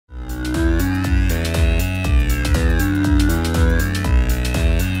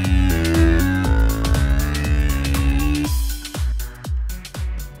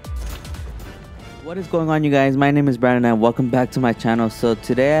is going on, you guys? My name is Brandon and welcome back to my channel. So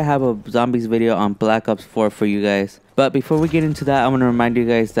today I have a zombies video on Black Ops 4 for you guys. But before we get into that, I want to remind you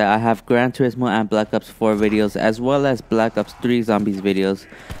guys that I have Gran Turismo and Black Ops 4 videos as well as Black Ops 3 zombies videos.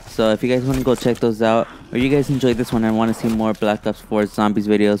 So if you guys want to go check those out, or you guys enjoyed this one and want to see more Black Ops 4 zombies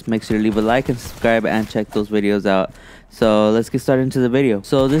videos, make sure to leave a like and subscribe and check those videos out. So let's get started into the video.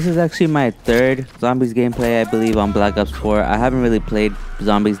 So this is actually my third zombies gameplay, I believe, on Black Ops 4. I haven't really played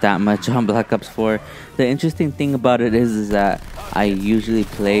zombies that much on Black Ops 4. The interesting thing about it is that I usually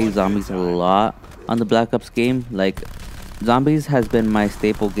play zombies a lot on the Black Ops game. Like, zombies has been my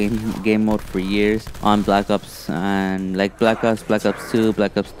staple game mode for years on Black Ops, and like Black Ops 2,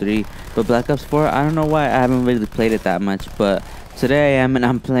 Black Ops 3. But Black Ops 4, I don't know why I haven't really played it that much, but today I am, and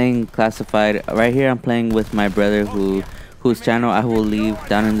I'm playing Classified. Right here I'm playing with my brother whose channel I will leave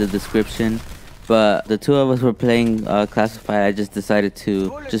down in the description. But the two of us were playing Classified. I just decided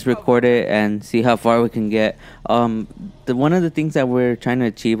to just record it and see how far we can get. One of the things that we're trying to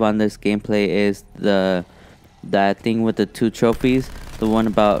achieve on this gameplay is that thing with the 2 trophies. The one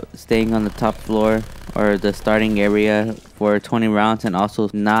about staying on the top floor or the starting area for 20 rounds, and also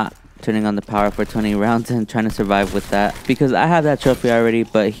not turning on the power for 20 rounds and trying to survive with that, because I have that trophy already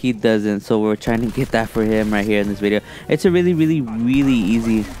but he doesn't. So we're trying to get that for him right here in this video. It's a really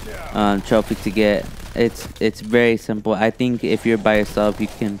easy trophy to get. It's very simple. I think if you're by yourself, you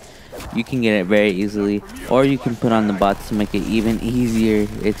can get it very easily, or you can put on the bots to make it even easier.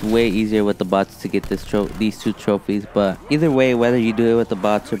 It's way easier with the bots to get these 2 trophies. But either way, whether you do it with the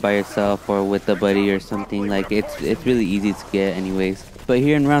bots or by yourself or with a buddy or something, like it's really easy to get anyways. But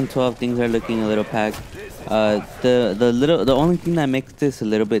here in round 12, things are looking a little packed. The only thing that makes this a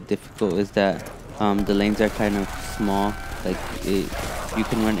little bit difficult is that the lanes are kind of small. Like, you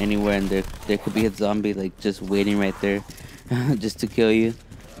can run anywhere and there could be a zombie like just waiting right there just to kill you.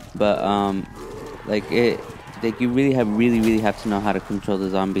 But you really have to know how to control the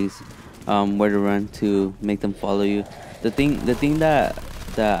zombies, where to run to make them follow you. The thing that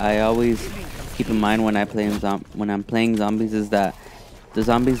I always keep in mind when I'm playing zombies is that the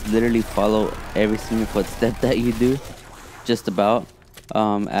zombies literally follow every single footstep that you do, just about.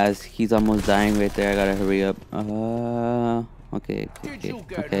 As he's almost dying right there, I gotta hurry up. Okay,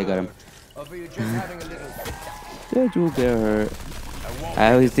 I got him. Did you get hurt?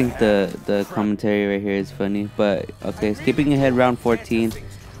 I always think the commentary right here is funny, but okay, skipping ahead, round 14.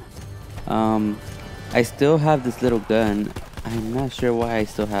 I still have this little gun. I'm not sure why I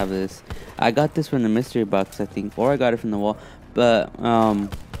still have this. I got this from the mystery box, I think, or I got it from the wall. But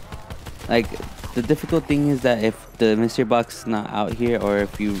like, the difficult thing is that if the mystery box is not out here, or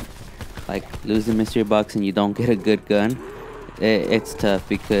if you like lose the mystery box and you don't get a good gun, it's tough,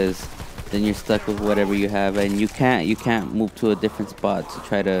 because then you're stuck with whatever you have, and you can't move to a different spot to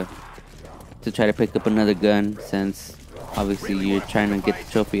try to pick up another gun, since obviously you're trying to get the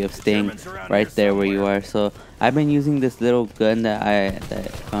trophy of staying right there where you are. So I've been using this little gun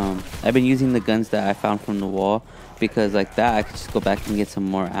I've been using the guns that I found from the wall, because like that I could just go back and get some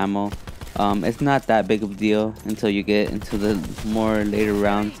more ammo. It's not that big of a deal until you get into the more later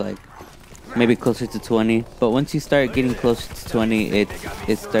rounds, like maybe closer to 20. But once you start getting closer to 20,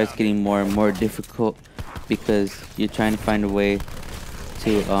 it starts getting more and more difficult, because you're trying to find a way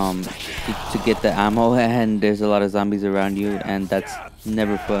to get the ammo, and there's a lot of zombies around you, and that's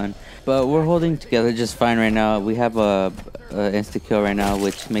never fun. But we're holding together just fine right now. We have a insta kill right now,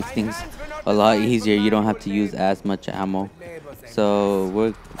 which makes things a lot easier. You don't have to use as much ammo.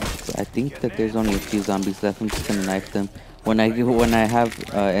 So I think that there's only a few zombies left. I'm just gonna knife them. When I have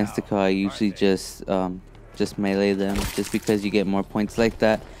insta kill, I usually just melee them, just because you get more points like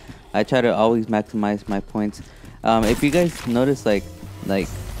that. I try to always maximize my points. If you guys notice, like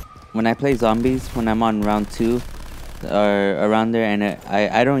when I play zombies, when I'm on round 2 or around there, and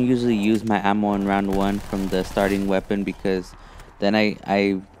I don't usually use my ammo in round 1 from the starting weapon, because then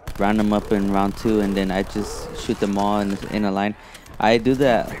I round them up in round 2 and then I just shoot them all in a line. I do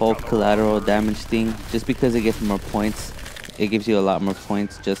that whole collateral damage thing just because it gets more points. It gives you a lot more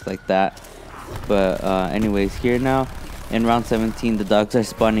points just like that. But anyways, here now in round 17, the dogs are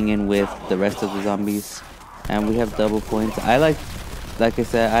spawning in with the rest of the zombies, and we have double points. Like I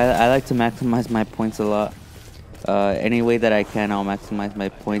said, I like to maximize my points a lot. Any way that I can, I'll maximize my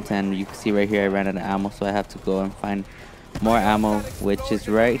points. And you can see right here I ran out of ammo, so I have to go and find more ammo, which is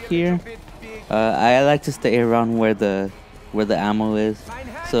right here. I like to stay around where the ammo is,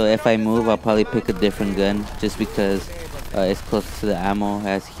 so if I move, I'll probably pick a different gun, just because it's close to the ammo.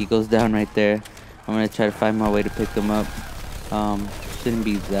 As he goes down right there, I'm gonna try to find my way to pick him up. Shouldn't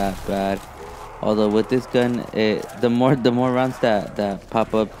be that bad. Although with this gun, the more rounds that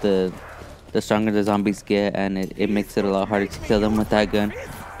pop up, the the stronger the zombies get, and it makes it a lot harder to kill them with that gun.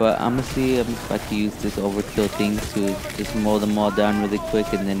 But I'm gonna see if I can use this overkill thing to just mow them all down really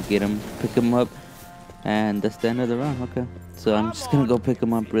quick and then get them, pick them up, and that's the end of the round. Okay, so I'm just gonna go pick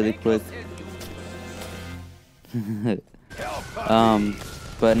them up really quick.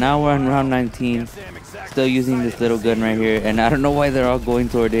 But now we're on round 19, still using this little gun right here, and I don't know why they're all going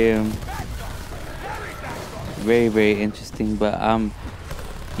toward him. Very, very interesting. But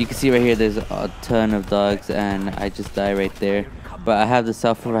you can see right here there's a ton of dogs, and I just die right there. But I have the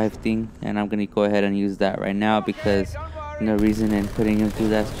self-revive thing, and I'm gonna go ahead and use that right now because no reason in putting him through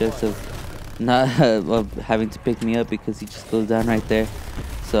that stress of not of having to pick me up, because he just goes down right there.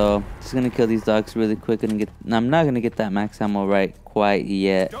 So just gonna kill these dogs really quick and I'm not gonna get that max ammo right quite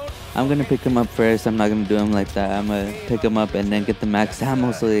yet. I'm gonna pick him up first. I'm not gonna do him like that. I'm gonna pick him up and then get the max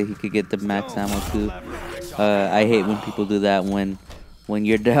ammo so that he could get the max ammo too. I hate when people do that, when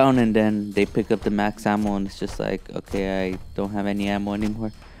you're down and then they pick up the max ammo and it's just like, okay, I don't have any ammo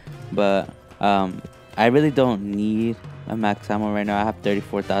anymore. But I really don't need a max ammo right now. I have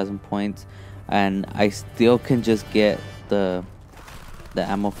 34,000 points and I still can just get the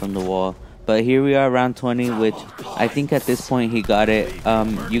ammo from the wall. But here we are, round 20, which I think at this point he got it.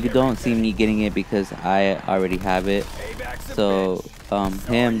 You don't see me getting it because I already have it. So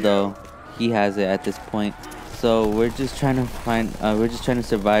him though, he has it at this point. So we're just trying to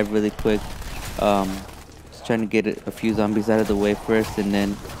survive really quick. Just trying to get a few zombies out of the way first, and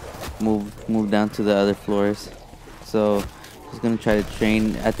then move down to the other floors. So just gonna try to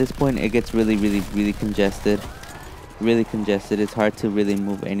train. At this point, it gets really congested. Really congested. It's hard to really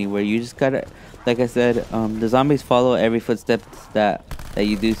move anywhere. You just gotta, like I said, the zombies follow every footstep that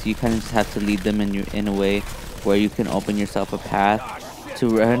you do. So you kind of just have to lead them in a way where you can open yourself a path to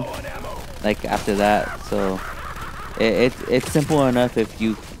run. Like after that, so it's simple enough if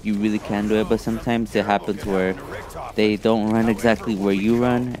you really can do it, but sometimes it happens where they don't run exactly where you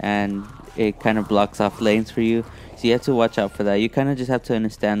run and it kind of blocks off lanes for you, so you have to watch out for that. You kind of just have to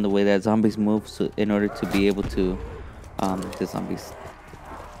understand the way that zombies move, so in order to be able to the zombies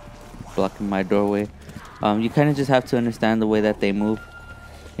blocking my doorway, you kind of just have to understand the way that they move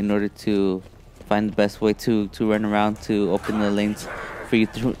in order to find the best way to run around, to open the lanes for you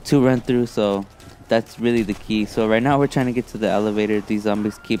to run through. So that's really the key. So right now we're trying to get to the elevator. These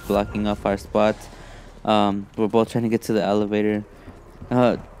zombies keep blocking off our spots. We're both trying to get to the elevator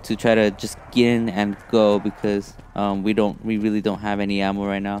to try to just get in and go, because we really don't have any ammo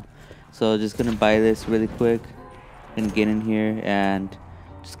right now. So just gonna buy this really quick and get in here and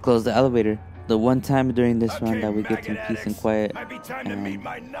just close the elevator. The one time during this round that we get some peace and quiet,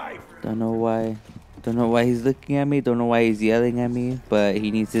 and don't know why he's looking at me, don't know why he's yelling at me, but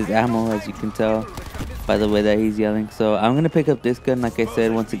he needs his ammo, as you can tell by the way that he's yelling. So I'm gonna pick up this gun. Like I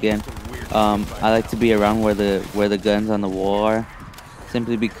said, once again, I like to be around where the guns on the wall are,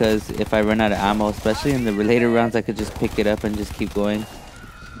 simply because if I run out of ammo, especially in the later rounds, I could just pick it up and just keep going.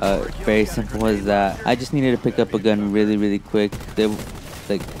 Very simple as that. I just needed to pick up a gun really quick.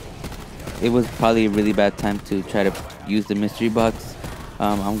 It was probably a really bad time to try to use the mystery box.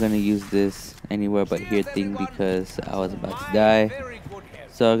 I'm gonna use this anywhere but here thing because I was about to die.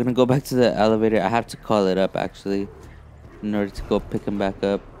 So I'm gonna go back to the elevator. I have to call it up actually in order to go pick him back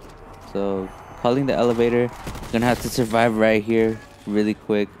up. So calling the elevator. Gonna have to survive right here really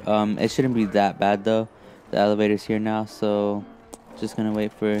quick. It shouldn't be that bad though. The elevator's here now, so just gonna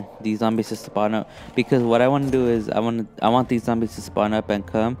wait for these zombies to spawn up, because what I want to do is I want these zombies to spawn up and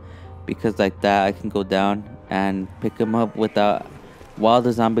come, because like that I can go down and pick them up while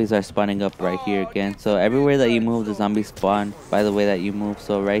the zombies are spawning up right here again. So everywhere that you move, the zombies spawn by the way that you move.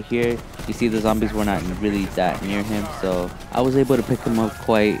 So right here you see the zombies were not really that near him, so I was able to pick him up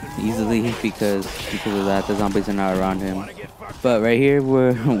quite easily because of that. The zombies are not around him. But right here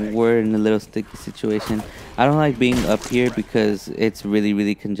we're in a little sticky situation. I don't like being up here because it's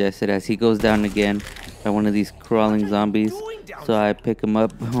really congested as he goes down again by one of these crawling zombies. So I pick him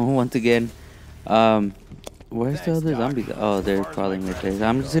up once again. Where's the other zombies? Oh, they're crawling right there. So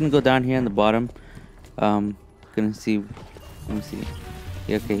I'm just gonna go down here on the bottom. Gonna see. Let me see.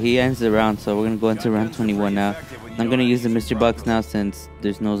 Yeah, okay, he ends the round, so we're gonna go into round 21 now. I'm gonna use the mystery box now since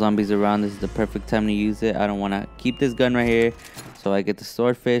there's no zombies around. This is the perfect time to use it. I don't want to keep this gun right here, so I get the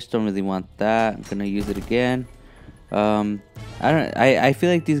swordfish. Don't really want that. I'm gonna use it again. I feel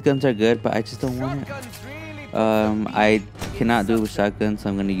like these guns are good, but I just don't want it. I cannot do it with shotguns, so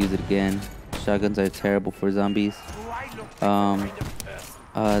I'm gonna use it again. Shotguns are terrible for zombies.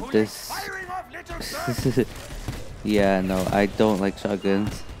 This yeah, no, I don't like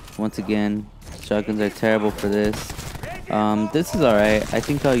shotguns. Once again, shotguns are terrible for this. This is alright. I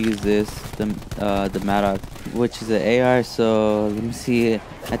think I'll use this, the Maddox, which is an AR. So let me see.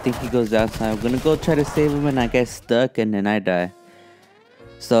 I think he goes outside. I'm gonna go try to save him, and I get stuck, and then I die.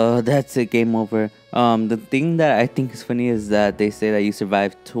 So that's it, game over. The thing that I think is funny is that they say that you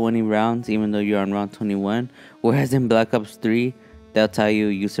survive 20 rounds even though you're on round 21, whereas in Black Ops 3 they'll tell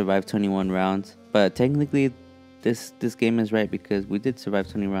you survive 21 rounds. But technically this game is right because we did survive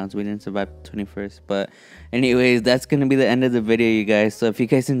 20 rounds. We didn't survive 21st. But anyways, that's gonna be the end of the video, you guys. So if you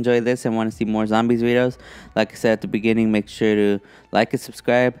guys enjoyed this and want to see more zombies videos, like I said at the beginning, make sure to like and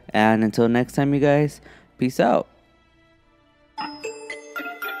subscribe. And until next time, you guys, peace out.